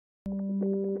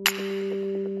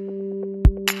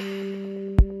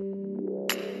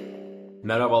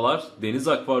Merhabalar, deniz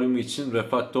akvaryumu için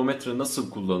refraktometre nasıl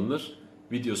kullanılır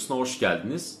videosuna hoş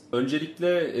geldiniz.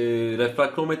 Öncelikle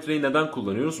refraktometreyi neden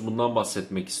kullanıyoruz bundan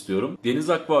bahsetmek istiyorum. Deniz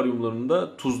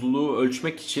akvaryumlarında tuzluluğu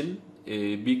ölçmek için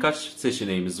birkaç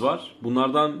seçeneğimiz var.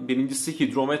 Bunlardan birincisi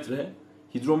hidrometre.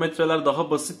 Hidrometreler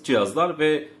daha basit cihazlar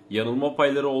ve yanılma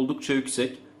payları oldukça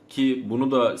yüksek ki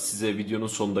bunu da size videonun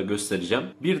sonunda göstereceğim.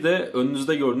 Bir de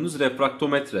önünüzde gördüğünüz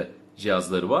refraktometre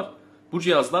cihazları var. Bu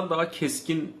cihazlar daha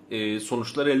keskin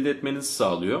sonuçlar elde etmenizi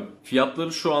sağlıyor.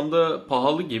 Fiyatları şu anda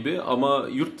pahalı gibi ama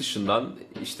yurt dışından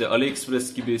işte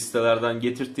AliExpress gibi sitelerden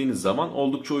getirttiğiniz zaman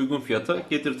oldukça uygun fiyata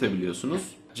getirtebiliyorsunuz.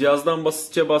 Cihazdan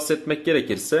basitçe bahsetmek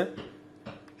gerekirse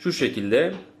şu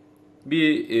şekilde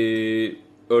bir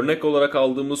örnek olarak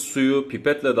aldığımız suyu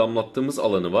pipetle damlattığımız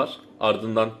alanı var.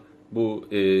 Ardından bu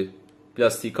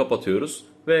plastiği kapatıyoruz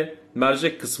ve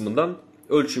mercek kısmından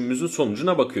ölçümümüzün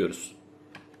sonucuna bakıyoruz.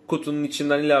 Kutunun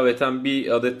içinden ilaveten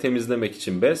bir adet temizlemek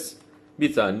için bez,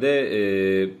 bir tane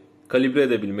de kalibre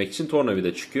edebilmek için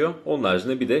tornavida çıkıyor. Onun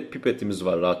haricinde bir de pipetimiz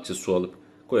var rahatça su alıp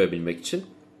koyabilmek için.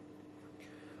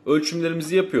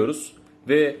 Ölçümlerimizi yapıyoruz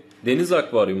ve deniz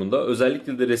akvaryumunda,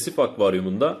 özellikle de resif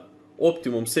akvaryumunda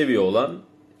optimum seviye olan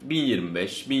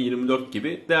 1025, 1024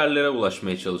 gibi değerlere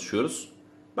ulaşmaya çalışıyoruz.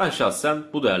 Ben şahsen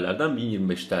bu değerlerden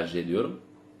 1025 tercih ediyorum.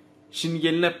 Şimdi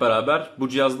gelin hep beraber bu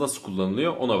cihaz nasıl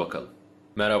kullanılıyor ona bakalım.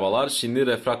 Merhabalar, şimdi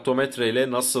refraktometre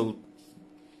ile nasıl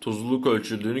tuzluluk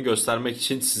ölçüldüğünü göstermek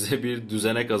için size bir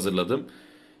düzenek hazırladım.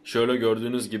 Şöyle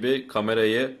gördüğünüz gibi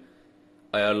kamerayı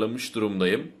ayarlamış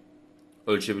durumdayım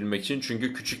ölçebilmek için.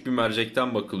 Çünkü küçük bir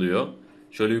mercekten bakılıyor.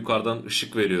 Şöyle yukarıdan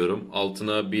ışık veriyorum.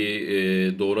 Altına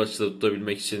bir doğru açıda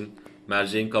tutabilmek için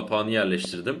merceğin kapağını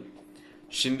yerleştirdim.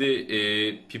 Şimdi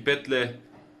pipetle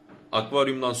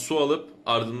akvaryumdan su alıp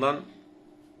ardından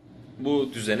bu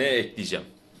düzeneye ekleyeceğim.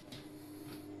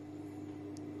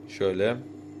 Şöyle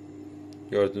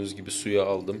gördüğünüz gibi suyu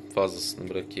aldım. Fazlasını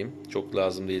bırakayım. Çok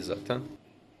lazım değil zaten.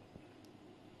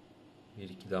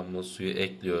 1-2 damla suyu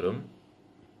ekliyorum.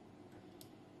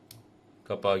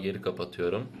 Kapağı geri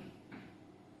kapatıyorum.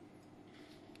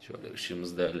 Şöyle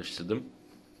ışığımızı da yerleştirdim.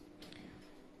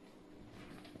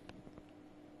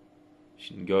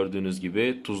 Şimdi gördüğünüz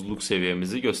gibi tuzluluk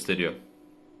seviyemizi gösteriyor.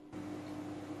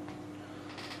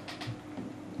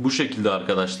 Bu şekilde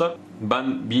arkadaşlar.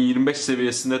 Ben 1025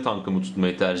 seviyesinde tankımı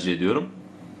tutmayı tercih ediyorum.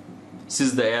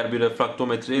 Siz de eğer bir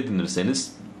refraktometre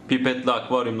edinirseniz pipetle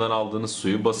akvaryumdan aldığınız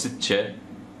suyu basitçe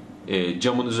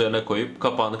camın üzerine koyup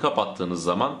kapağını kapattığınız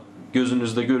zaman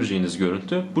gözünüzde göreceğiniz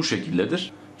görüntü bu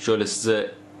şekildedir. Şöyle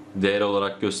size değer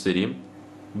olarak göstereyim.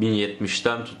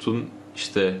 1070'ten tutun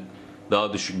işte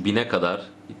daha düşük 1000'e kadar,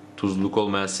 tuzluluk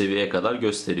olmayan seviyeye kadar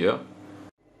gösteriyor.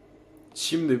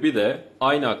 Şimdi bir de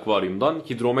aynı akvaryumdan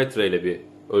hidrometre ile bir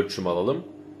ölçüm alalım.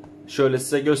 Şöyle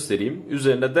size göstereyim.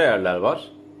 Üzerinde değerler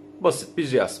var. Basit bir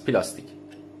cihaz, plastik.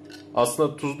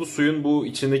 Aslında tuzlu suyun bu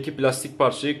içindeki plastik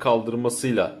parçayı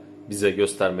kaldırmasıyla bize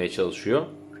göstermeye çalışıyor.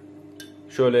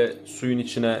 Şöyle suyun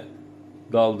içine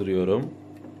daldırıyorum.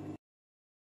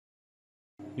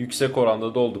 Yüksek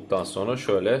oranda dolduktan sonra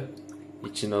şöyle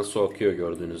içinden su akıyor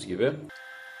gördüğünüz gibi.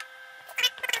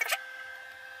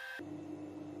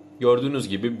 Gördüğünüz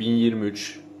gibi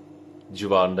 1023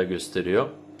 civarında gösteriyor.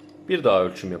 Bir daha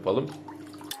ölçüm yapalım.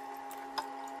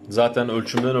 Zaten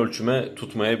ölçümden ölçüme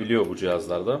tutmayabiliyor bu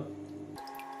cihazlarda.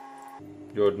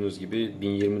 Gördüğünüz gibi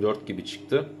 1024 gibi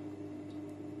çıktı.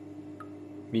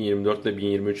 1024 ile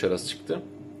 1023 arası çıktı.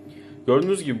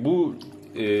 Gördüğünüz gibi bu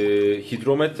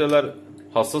hidrometreler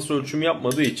hassas ölçüm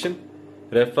yapmadığı için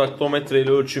refraktometre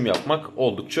ile ölçüm yapmak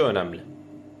oldukça önemli.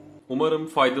 Umarım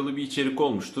faydalı bir içerik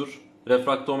olmuştur.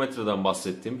 Refraktometreden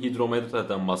bahsettim,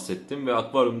 hidrometreden bahsettim ve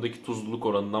akvaryumdaki tuzluluk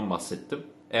oranından bahsettim.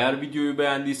 Eğer videoyu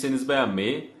beğendiyseniz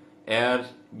beğenmeyi, eğer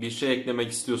bir şey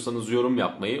eklemek istiyorsanız yorum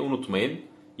yapmayı unutmayın.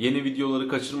 Yeni videoları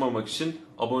kaçırmamak için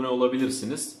abone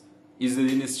olabilirsiniz.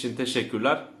 İzlediğiniz için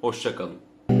teşekkürler, hoşça kalın.